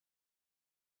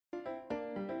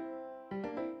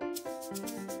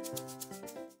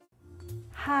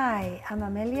Hi, I'm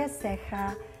Amelia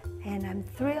Ceja, and I'm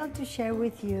thrilled to share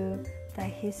with you the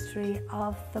history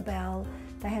of the bell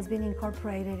that has been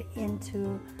incorporated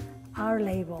into our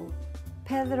label.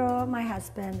 Pedro, my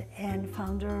husband and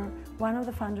one of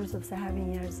the founders of Ceja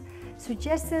Vineyards,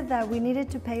 suggested that we needed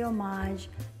to pay homage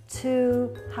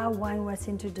to how wine was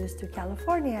introduced to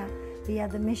California via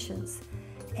the missions.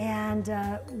 And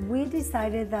we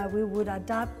decided that we would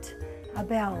adopt a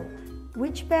bell.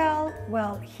 Which bell?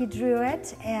 Well, he drew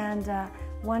it, and a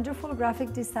wonderful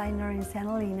graphic designer in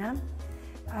Santa Elena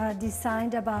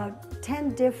designed about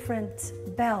 10 different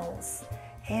bells.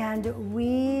 And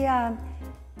we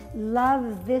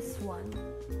love this one.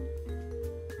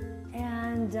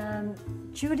 And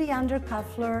Judy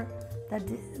Undercuffler,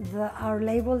 our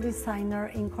label designer,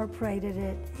 incorporated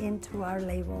it into our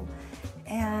label.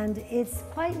 And it's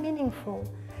quite meaningful.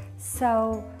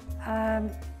 So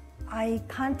I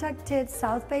contacted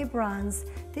South Bay Bronze.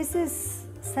 This is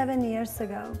 7 years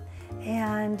ago.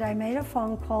 And I made a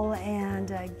phone call, and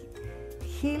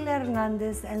Gil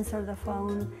Hernandez answered the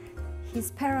phone.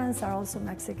 His parents are also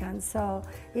Mexican, so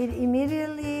it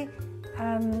immediately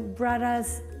brought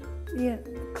us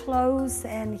close,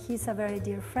 and he's a very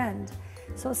dear friend.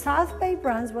 So South Bay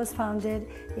Bronze was founded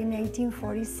in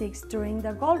 1846 during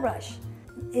the gold rush.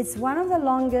 It's one of the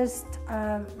longest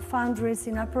foundries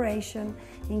in operation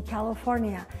in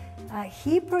California.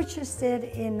 He purchased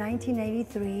it in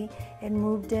 1983 and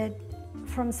moved it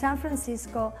from San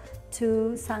Francisco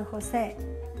to San Jose.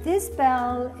 This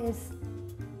bell is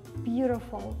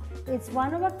beautiful. It's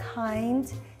one of a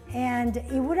kind, and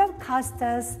it would have cost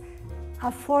us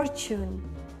a fortune.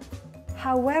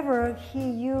 However, he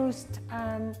used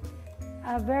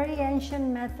very ancient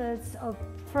methods of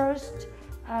first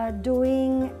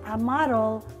doing a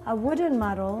model, a wooden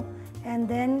model, and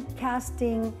then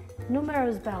casting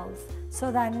numerous bells,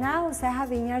 so that now Ceja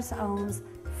Vineyards owns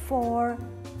 4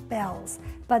 bells.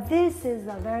 But this is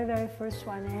the very, very first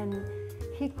one, and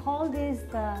he called this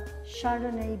the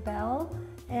Chardonnay bell,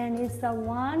 and it's the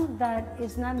one that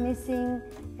is not missing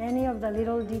any of the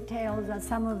little details that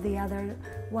some of the other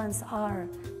ones are.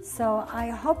 So I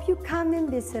hope you come and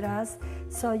visit us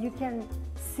so you can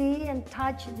see and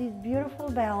touch these beautiful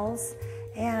bells,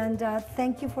 and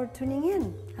thank you for tuning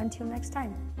in. Until next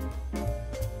time.